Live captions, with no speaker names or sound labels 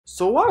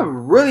So I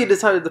really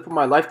decided to put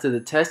my life to the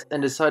test and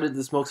decided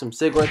to smoke some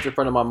cigarettes in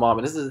front of my mom,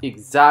 and this is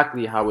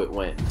exactly how it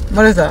went.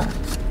 What is that?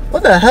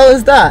 What the hell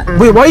is that?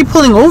 Wait, why are you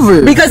pulling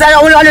over? Because I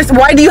don't understand.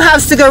 Why do you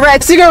have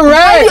cigarettes?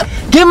 Cigarette!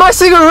 Get my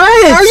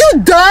cigarettes! Are you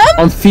dumb?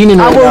 I'm feeding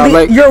right now.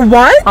 Like, you're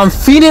what? I'm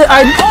feeding.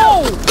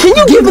 Can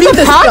you give me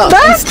the pack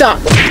back? Stop.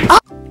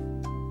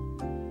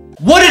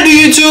 What it do,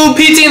 YouTube?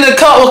 PT in the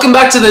cut. Welcome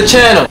back to the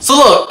channel. So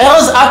look,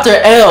 L's after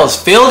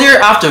L's, failure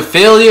after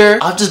failure.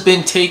 I've just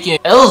been taking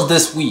L's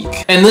this week,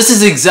 and this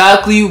is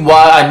exactly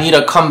why I need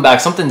a comeback.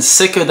 Something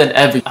sicker than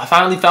ever. I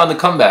finally found the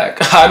comeback.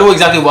 I know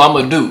exactly what I'm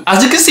gonna do.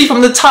 As you can see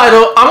from the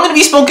title, I'm gonna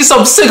be smoking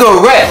some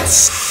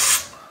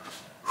cigarettes.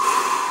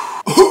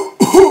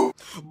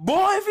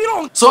 Boy, if you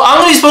don't. So I'm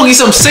gonna be smoking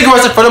some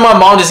cigarettes in front of my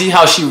mom to see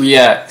how she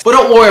reacts. But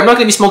don't worry, I'm not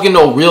gonna be smoking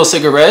no real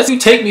cigarettes. You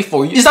take me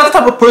for you. Is that the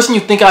type of person you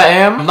think I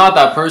am? I'm not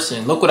that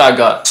person. Look what I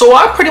got. So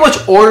I pretty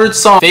much ordered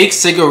some fake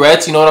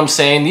cigarettes, you know what I'm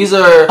saying? These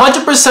are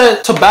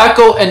 100%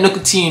 tobacco and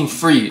nicotine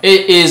free.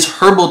 It is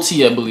herbal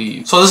tea, I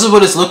believe. So this is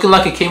what it's looking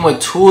like. It came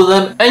with 2 of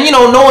them. And you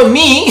know, knowing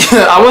me,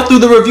 I went through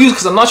the reviews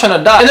because I'm not trying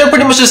to die. And they're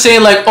pretty much just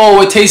saying like, oh,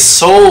 it tastes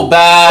so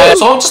bad.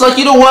 So I'm just like,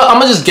 you know what?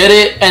 I'm gonna just get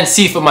it and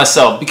see for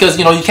myself because,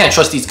 you know, you can't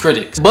trust these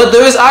critics. But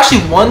there is actually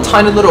one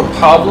tiny little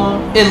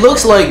problem. It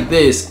looks like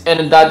this,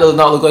 and that does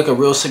not look like a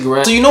real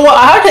cigarette. So you know what?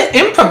 I had to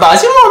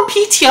improvise. You know, on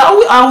PT,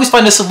 I always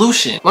find a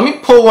solution. Let me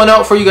pull one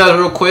out for you guys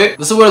real quick.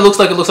 This is what it looks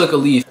like. It looks like a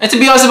leaf. And to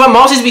be honest, if my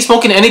mom seems to be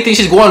smoking anything,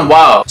 she's going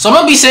wild. So I'm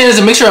gonna be saying it's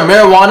a mixture of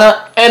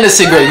marijuana and a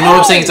cigarette. You know what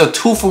I'm saying? It's a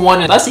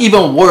 2-for-1, and that's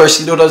even worse.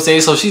 You know what I'm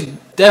saying? So she's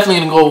definitely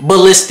gonna go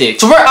ballistic.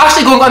 So we're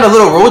actually going on a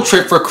little road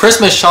trip for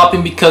Christmas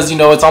shopping because, you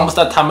know, it's almost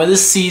that time of the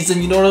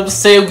season. You know what I'm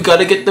saying? We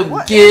gotta get the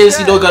gifts,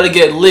 you know, gotta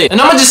get lit. And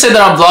I'm gonna just say that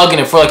I'm vlogging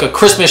it for like a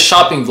Christmas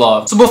shopping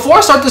vlog. So before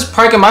I start this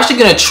prank, I'm actually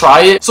gonna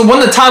try it. So when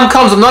the time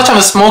comes, I'm not trying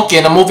to smoke it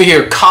and I'm over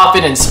here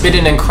coughing and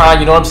spitting and crying,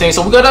 you know what I'm saying?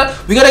 So we gotta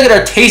get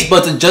our taste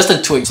buds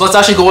adjusted to it. So let's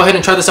actually go ahead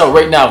and try this out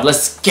right now.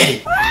 Let's get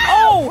it.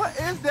 Oh, what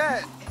is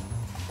that?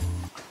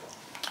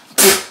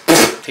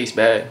 Tastes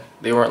bad.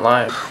 They weren't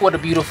lying. What a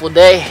beautiful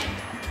day.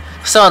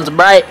 Sun's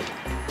bright.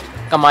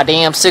 Got my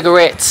damn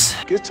cigarettes.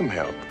 Get some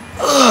help.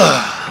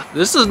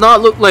 This does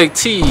not look like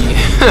tea.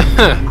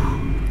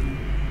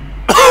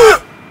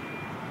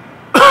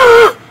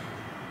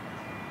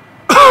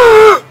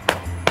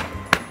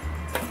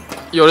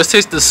 Yo, this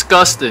tastes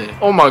disgusting.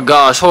 Oh my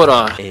gosh, hold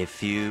on. A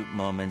few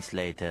moments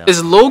later.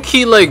 It's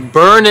low-key like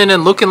burning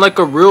and looking like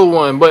a real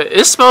one, but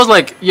it smells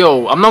like,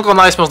 yo, I'm not gonna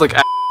lie, it smells like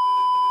ass.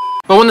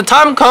 But when the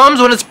time comes,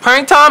 when it's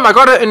prank time, I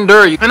gotta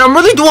endure you. And I'm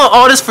really doing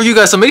all this for you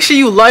guys, so make sure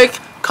you like,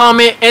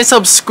 comment, and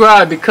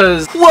subscribe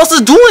because who else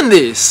is doing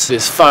this?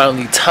 It's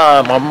finally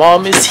time. My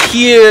mom is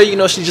here. You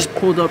know, she just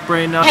pulled up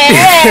right now.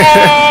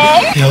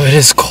 Hey! Yo, it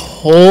is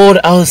cold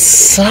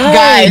outside.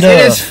 Guys,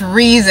 it is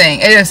freezing.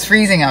 It is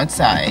freezing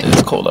outside.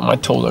 It's cold and my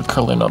toes are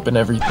curling up and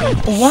everything.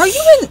 Why are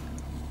you in?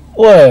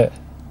 What?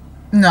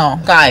 No,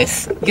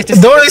 guys. Get this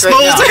Don't right expose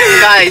now.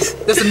 it. Guys,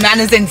 this man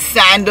is in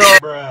sandals.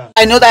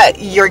 I know that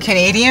you're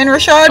Canadian,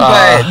 Rashad,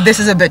 but this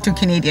is a bit too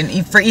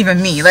Canadian for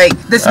even me. Like,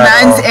 this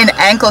man's in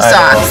ankle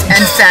socks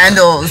and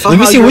sandals. Let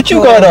me see what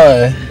you got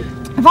on.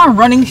 I'm on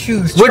running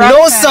shoes. With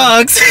no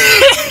socks.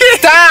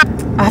 Stop!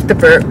 I have to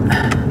burp.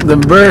 The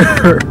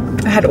bird.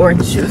 I had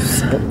orange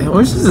juice.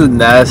 Orange juice is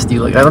nasty.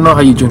 Like, I don't know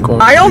how you drink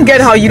orange. I don't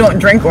get how you don't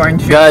drink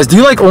orange juice. Guys, do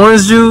you like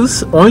orange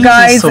juice? Orange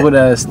juice is so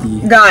nasty.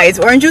 Guys,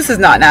 orange juice is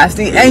not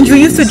nasty. And you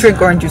used to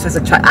drink orange juice as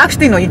a child.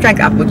 Actually, no, you drank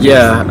apple juice.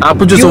 Yeah,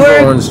 apple juice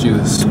over orange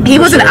juice. He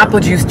was an apple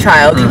juice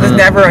child. He was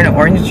never an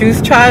orange juice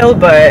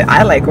child, but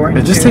I like orange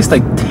juice. It just tastes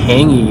like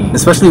tangy.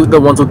 Especially the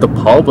ones with the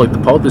pulp. Like, the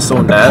pulp is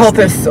so nasty. The pulp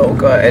is so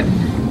good.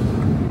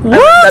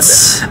 What?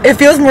 It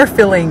feels more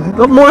filling.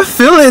 More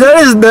filling? That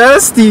is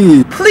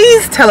nasty.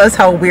 Please tell us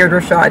how weird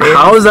Rashad is.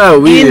 How is that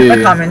weird? In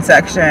the comment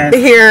section.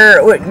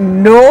 Here with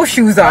no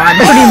shoes on,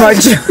 pretty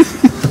much.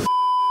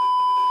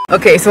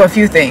 Okay, so a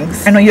few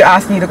things. I know you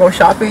asked me to go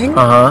shopping,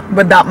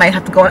 but that might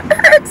have to go on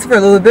X for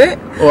a little bit.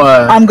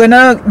 What? I'm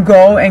gonna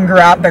go and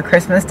grab the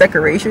Christmas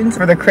decorations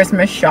for the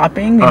Christmas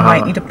shopping. We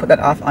might need to put that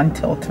off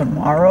until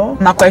tomorrow.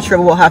 I'm not quite sure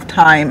we'll have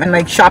time. And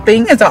like,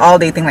 shopping is an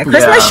all-day thing. Like,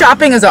 Christmas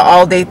shopping is an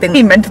all-day thing.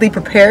 Be mentally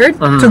prepared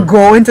to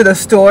go into the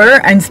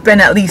store and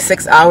spend at least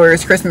 6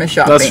 hours Christmas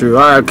shopping. That's true.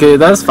 Alright, okay,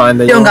 that's fine.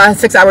 I don't got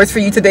 6 hours for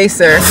you today,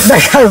 sir.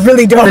 Like, I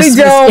really don't.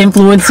 Christmas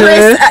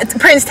influencer.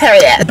 Prince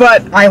Tarius.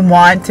 But I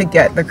want to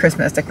get the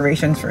Christmas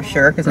decorations for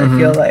sure because I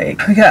feel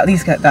like we could at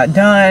least get that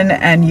done,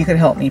 and you could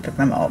help me pick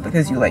them out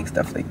because you like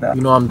stuff like that.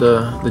 You know, I'm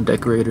the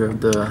decorator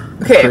of the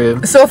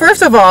crib. So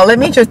first of all, let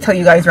me just tell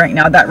you guys right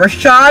now that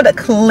Rashad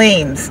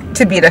claims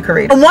to be a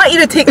decorator. I want you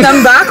to take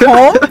them back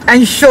home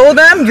and show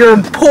them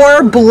your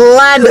poor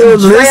blood.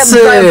 Listen,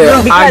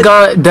 I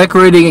got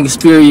decorating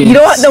experience. You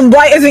know what? Then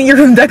why isn't your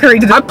room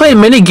decorated? I played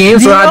many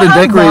games where I had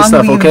to decorate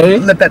stuff, okay?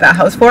 Lived at that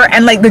house for,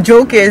 and like the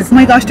joke is, oh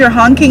my gosh, they're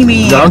honking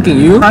me. They're honking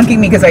you? Honking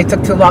me because I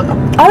took too long.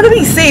 I want to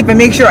be safe and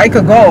make sure I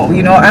could go,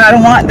 you know, and I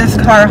don't want this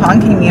car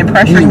honking me and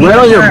pressuring me. He's right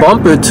on your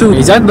bumper too.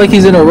 He's acting like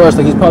he's in a rush,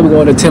 like he's probably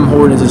going to Tim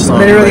Hortons or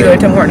something. Literally go to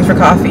Tim Hortons for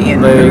coffee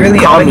and like, really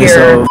out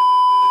here.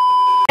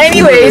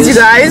 Anyways, you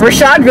guys,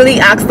 Rashad really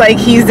acts like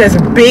he's this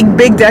big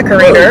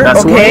decorator.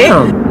 That's okay, who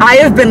I am. I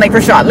have been like,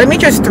 Rashad, let me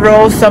just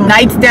throw some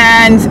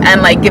nightstands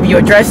and like give you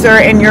a dresser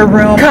in your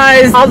room,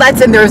 because all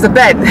that's in there is a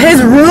bed.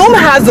 His room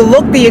has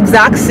looked the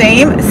exact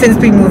same since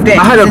we moved in.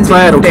 I had a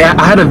plan, okay?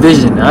 I had a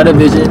vision.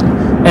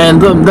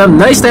 And the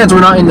nightstands were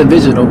not in the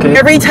vision, okay?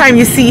 Every time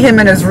you see him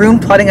in his room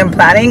plotting and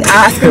planning,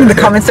 ask him in the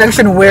comment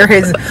section where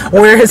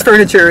his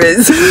furniture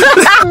is.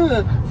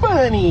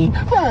 Funny.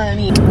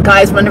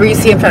 Guys, whenever you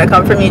see him trying to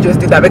come for me, just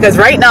do that, because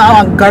right now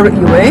I'm guarding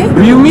you, eh? What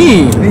do you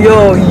mean?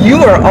 Yo, you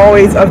are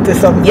always up to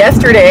something.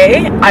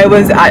 Yesterday, I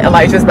was at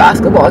Elijah's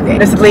basketball game.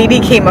 This lady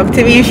came up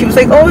to me and she was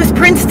like, oh, is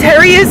Prince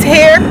Tarius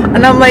here?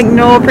 And I'm like,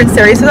 no, Prince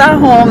Tarius is at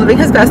home living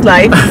his best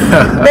life.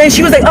 Then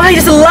she was like, oh, I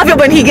just love it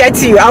when he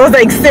gets you. I was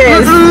like,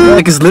 sis.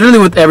 Like, it's literally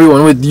with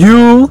everyone. With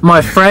you,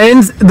 my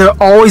friends,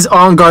 they're always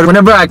on guard.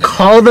 Whenever I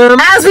call them,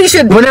 As we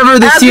should be. whenever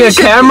they see a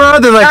camera,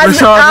 they're like,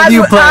 Rashad, what are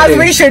you playing? As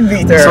we should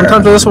be, sir.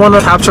 Sometimes I just want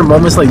to capture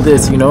moments like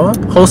this, you know?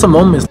 Wholesome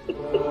moments.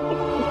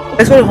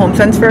 Let's go to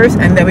HomeSense first,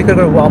 and then we could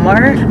go to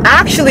Walmart.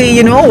 Actually,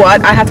 you know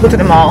what? I have to go to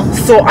the mall,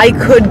 so we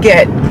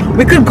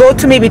could go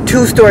to maybe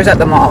 2 stores at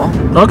the mall.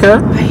 Okay.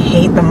 I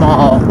hate the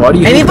mall. Why do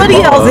you Anybody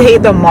hate the mall? else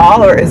hate the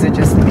mall, or is it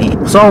just me?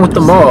 What's wrong with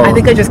the mall? I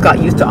think I just got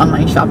used to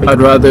online shopping. I'd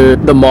rather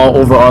the mall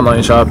over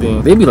online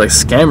shopping. They be like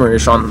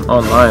scammerish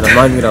online. I'm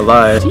not even gonna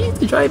lie. Do you have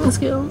the driving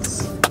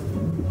skills?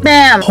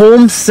 Bam!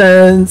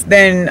 HomeSense.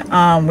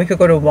 Then we could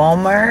go to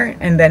Walmart,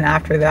 and then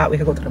after that we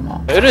could go to the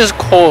mall. It is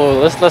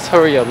cold. Let's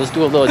hurry up. Let's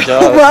do a little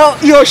job. Well,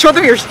 yo, show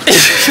them your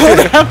show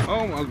them.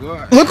 Oh my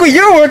god. Look what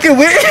you're working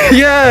with.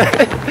 Yeah.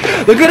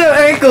 Look at her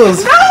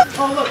ankles.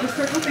 Oh look, the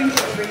circle thing's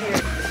over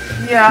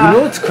here. Yeah. You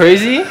know what's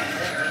crazy?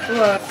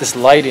 What? This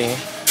lighting.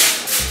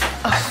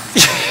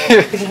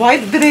 Why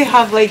do they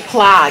have like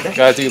plaid?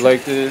 Guys, do you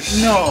like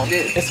this? No.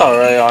 It's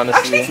alright, honestly.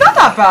 Actually, it's not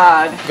that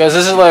bad. Guys,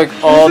 this is like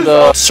all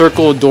the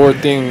circle door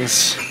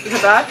things. Is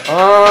it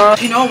bad?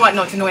 You know what?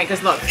 No, it's annoying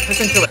because look,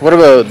 listen to it. What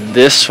about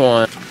this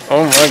one?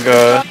 Oh my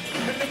god.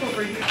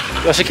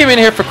 Yo, she came in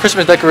here for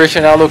Christmas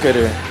decoration. Now look at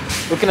her.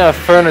 Looking at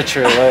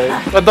furniture.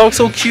 Like, my dog's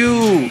so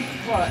cute.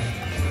 What?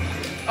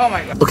 Oh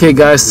my god. Okay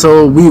guys,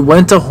 so we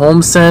went to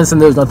HomeSense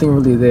and there was nothing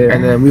really there.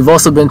 And then we've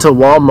also been to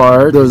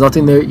Walmart. There was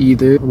nothing there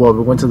either. Well,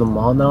 we went to the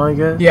mall now, I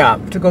guess. Yeah,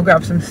 to go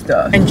grab some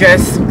stuff. And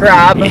just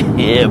grab.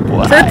 Yeah,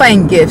 boy. Start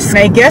buying gifts. And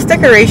I guess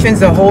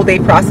decoration's a whole day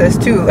process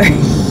too.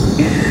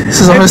 This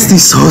is honestly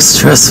so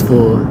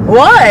stressful.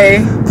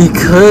 Why?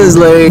 Because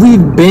like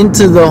we've been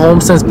to the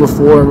HomeSense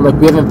before and like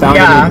we haven't found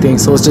anything.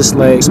 So it's just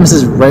like Christmas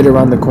is right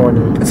around the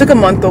corner. It's like a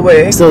month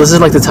away. Still, this is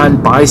like the time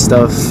to buy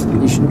stuff.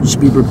 You should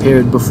be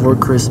prepared before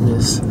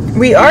Christmas.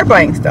 We are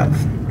buying stuff.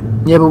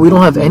 Yeah, but we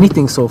don't have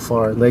anything so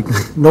far. Like,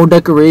 no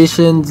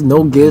decorations,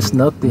 no gifts,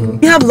 nothing.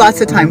 We have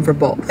lots of time for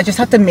both. I just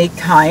have to make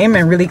time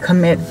and really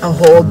commit a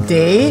whole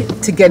day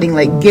to getting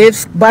like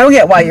gifts. But I don't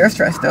get why you're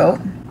stressed out.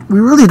 We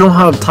really don't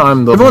have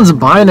time though. Everyone's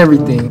buying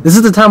everything. This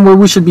is the time where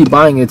we should be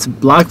buying. It's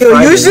Black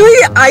Friday. Usually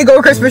I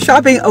go Christmas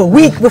shopping a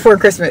week before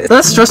Christmas.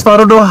 That's stressful. I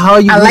don't know how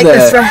you do that. I like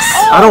the stress.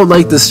 I don't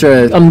like the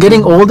stress. I'm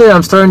getting older.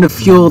 I'm starting to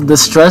feel the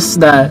stress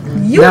that...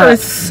 You are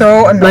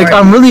so annoying. Like,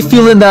 I'm really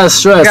feeling that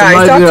stress.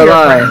 Guys, I'm not even gonna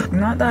lie.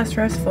 Not that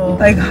stressful.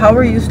 Like, how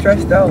are you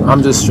stressed out?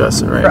 I'm just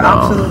stressing right for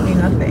now. absolutely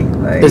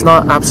nothing. Like, it's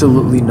not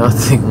absolutely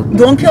nothing.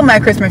 Don't kill my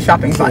Christmas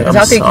shopping fun.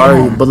 I'm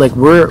sorry, but like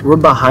we're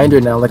behind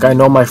her now. Like I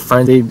know my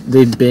friends,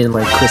 they've been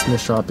like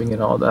Christmas shopping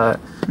and all that.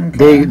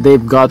 Okay.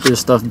 They've got their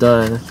stuff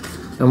done,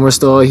 and we're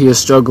still here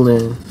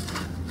struggling.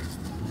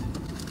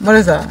 What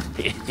is that?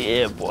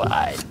 Yeah,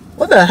 boy.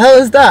 What the hell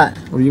is that?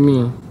 What do you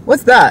mean?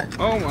 What's that?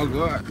 Oh my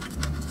god.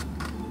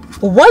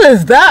 What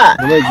is that?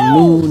 They're like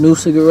new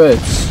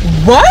cigarettes.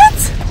 What?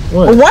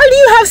 What? Why do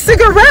you have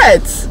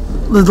cigarettes?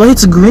 The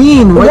light's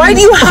green. Why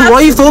do you have... Why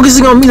are you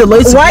focusing on me? The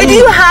light's green. Why do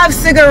you have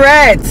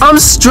cigarettes? I'm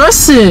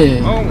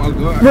stressing. Oh my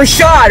god.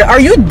 Rashad, are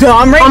you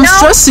dumb right now? I'm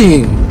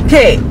stressing.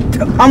 Okay,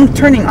 I'm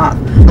turning off.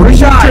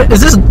 Rashad.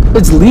 Is this...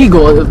 It's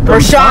legal.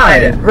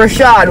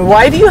 Rashad,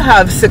 why do you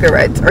have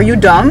cigarettes? Are you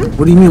dumb?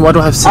 What do you mean, why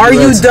do I have cigarettes?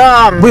 Are you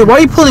dumb? Wait, why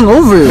are you pulling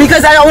over?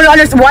 Because I don't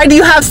understand. Why do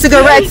you have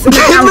cigarettes in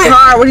your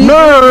car? What are you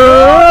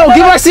No,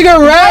 give my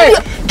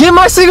cigarette. Give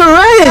my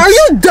cigarettes. Are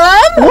you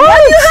dumb? What? Why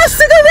do you have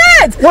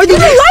cigarettes? Why do you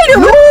light it?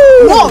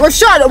 No,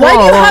 Rashad, why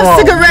do you have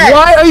cigarettes?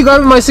 Why are you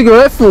grabbing my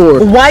cigarette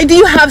for? Why do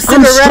you have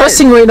cigarettes? I'm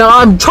stressing right now.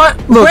 I'm trying.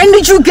 Look, when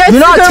did you get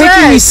You're cigarettes? not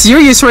taking me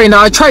serious right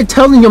now. I tried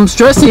telling you I'm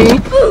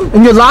stressing,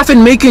 and you're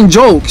laughing, making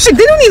jokes. They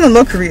don't even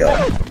look real.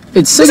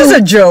 This is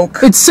a joke.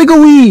 It's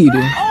cigar-weed.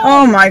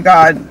 Oh my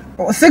god.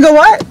 Cigar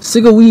what?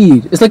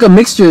 Cigar-weed. It's like a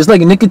mixture. It's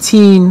like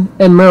nicotine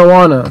and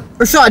marijuana.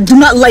 Rashad, do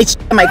not light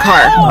in my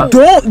car.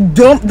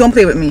 Don't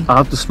play with me. I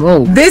have to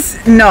smoke.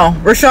 No.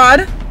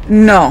 Rashad,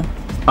 no.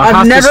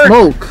 I've never to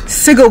smoke.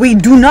 Cigar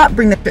weed. Do not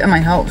bring that in my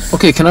house.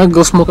 Okay, can I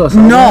go smoke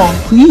outside? No.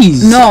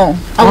 Please. No.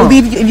 I will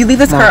leave you. If you leave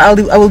this car, I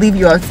will leave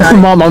you outside.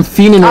 Mom, I'm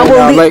feeding right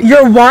now. Like,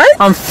 you're what?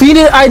 I'm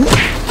feeding.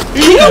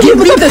 Can you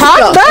give the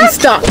pot back?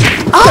 Stop.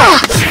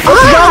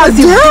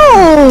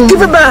 Damn.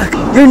 Give it back.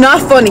 You're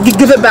not funny.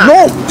 Give it back.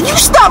 No. You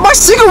stop my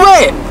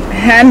cigarette.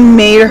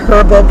 handmade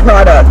herbal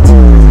product,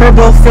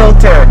 herbal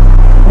filter,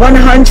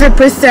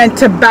 100%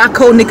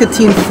 tobacco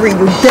nicotine free.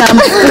 You damn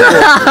fool.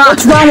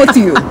 What's wrong with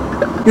you?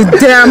 You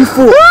damn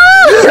fool.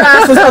 Your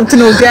ass was up to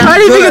no damn How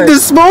do you get to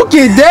smoke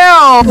it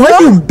down?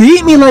 Why'd you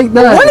beat me like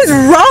that? What is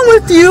wrong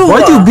with you?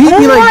 Why'd you beat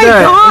me like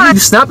that? God. You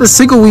snapped the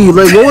cigarette weed.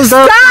 Like, what was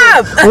that?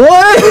 Stop!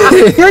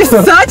 What? You're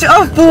such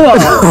a fool.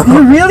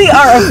 You really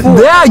are a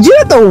fool. Yeah, you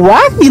have to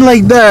whack me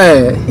like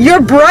that.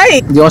 You're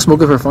bright. Y'all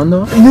smoke it for fun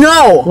though?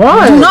 No.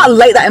 Why? Do not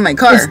light that in my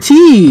car. It's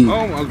tea.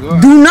 Oh my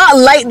god. Do not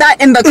light that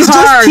in the It's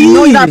car. just tea.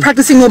 No, you're not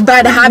practicing no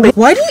bad habit.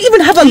 Why do you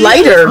even have a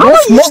lighter? How No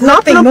are you smoke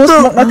snapping nothing. up No the-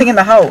 smoke nothing in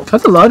the house.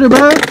 Cut the lighter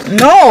back.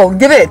 No,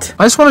 give it.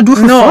 I just want to do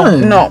it for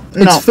fun. No.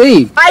 It's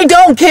fake. I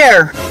don't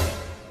care.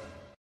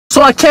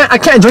 So I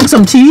can't drink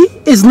some tea?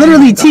 It's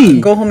literally tea.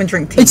 Go home and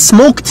drink tea. It's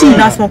smoked tea. You're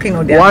not smoking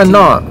no damn Why tea.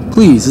 not?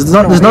 Please. There's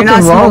No, nothing you're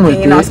not wrong smoking, with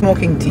You're it. not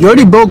smoking tea. You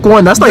already broke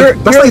one. That's like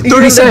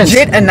 30 cents.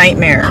 You're legit a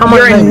nightmare. How much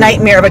You're a nightmare?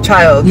 nightmare of a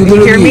child. You You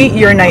hear literally- me?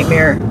 You're a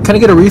nightmare. Can I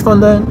get a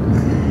refund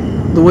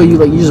then? The way you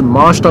just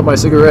moshed up my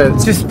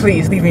cigarettes. Just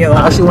please leave me I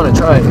alone. actually want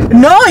to try it.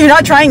 No, you're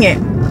not trying it.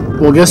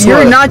 Well, guess You're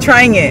what? not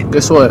trying it.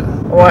 Guess what?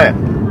 What?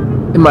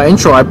 In my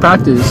intro, I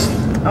practiced.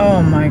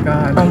 Oh my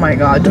god. Oh my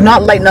god. Do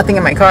not light nothing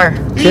in my car.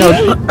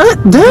 Damn!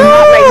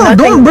 nothing.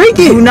 Don't break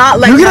it. Do not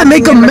light You're gonna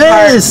nothing make a in the car.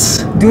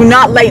 mess. Do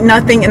not light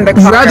nothing in the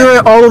You car. rather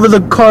it all over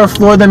the car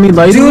floor than me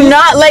lighting Do it?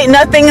 not light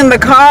nothing in the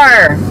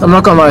car. I'm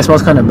not gonna lie, it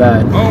smells kind of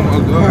bad. Oh my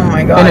Oh god.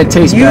 my god. And it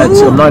tastes bad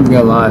too, I'm not even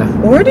gonna lie.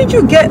 Where did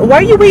you get? Why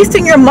are you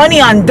wasting your money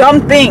on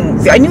dumb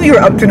things? I knew you were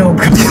up to no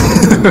good.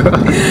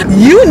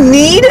 You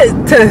need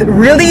to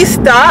really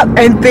stop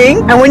and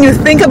think. And when you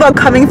think about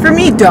coming for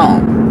me,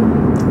 don't.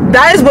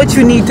 That is what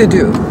you need to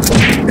do.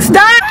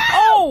 Stop!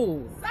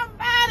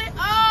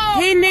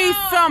 He needs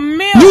some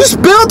milk. You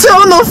spilled it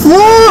on the floor!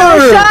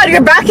 Rashad,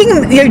 you're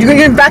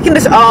backing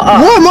this all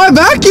up. What am I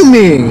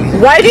vacuuming?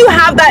 Why do you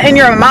have that in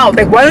your mouth?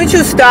 Like, why don't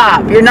you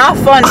stop? You're not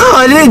funny.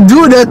 I didn't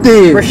do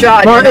nothing.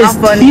 Rashad, Ma, you're not it's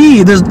funny.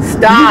 tea. There's,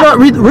 Stop.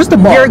 Where's the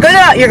box?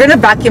 You're gonna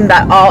vacuum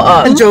that all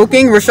up. I'm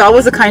joking. Rashad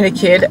was the kind of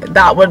kid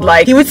that would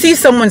he would see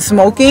someone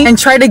smoking and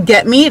try to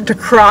get me to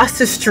cross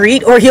the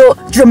street, or he'll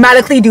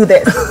dramatically do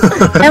this.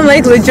 I'm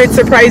legit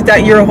surprised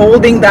that you're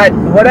holding that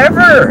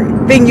whatever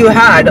thing you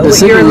had with your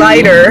cigarette.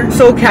 lighter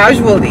so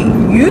casually.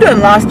 You done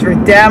lost your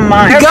damn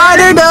mind. Got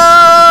it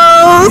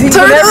up! See,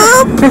 Turn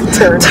whatever- up!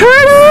 Turn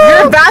Turn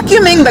You're up!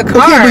 vacuuming the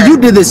car. Okay, but you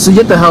did this, so you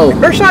get the help.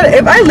 Rashad,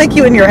 if I lick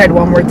you in your head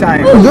one more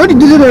time, You already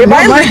did it. if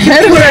I lick you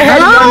in your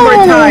head one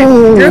more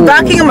time, you're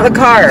vacuuming the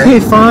car. Okay,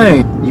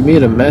 fine. You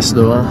made a mess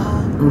though.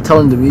 I'm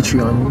telling Dimitri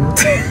on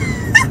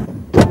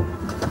you.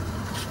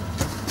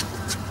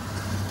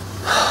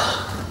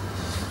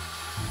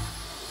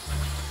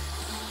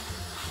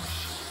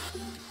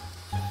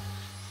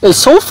 It's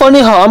so funny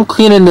how I'm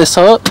cleaning this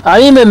up. I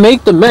didn't even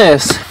make the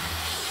mess.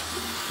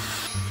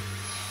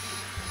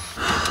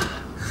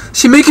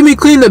 She making me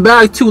clean the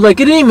bag too. Like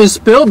it didn't even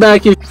spill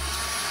back here.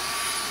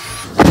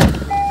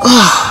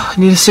 I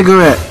need a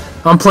cigarette.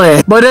 I'm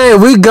playing. But hey,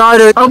 we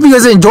got it. I hope you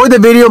guys enjoyed the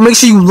video. Make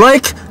sure you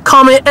like,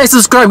 comment, and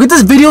subscribe. Get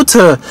this video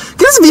to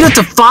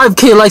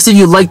 5K likes if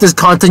you like this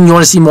content and you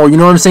want to see more. You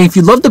know what I'm saying? If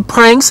you love the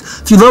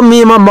pranks, if you love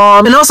me and my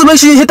mom. And also make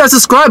sure you hit that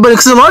subscribe button,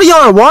 because a lot of y'all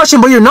are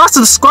watching but you're not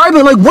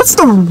subscribing. Like, what's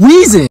the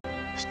reason?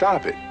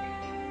 Stop it.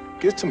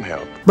 Get some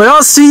help. But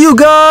I'll see you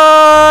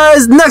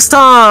guys next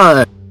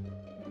time.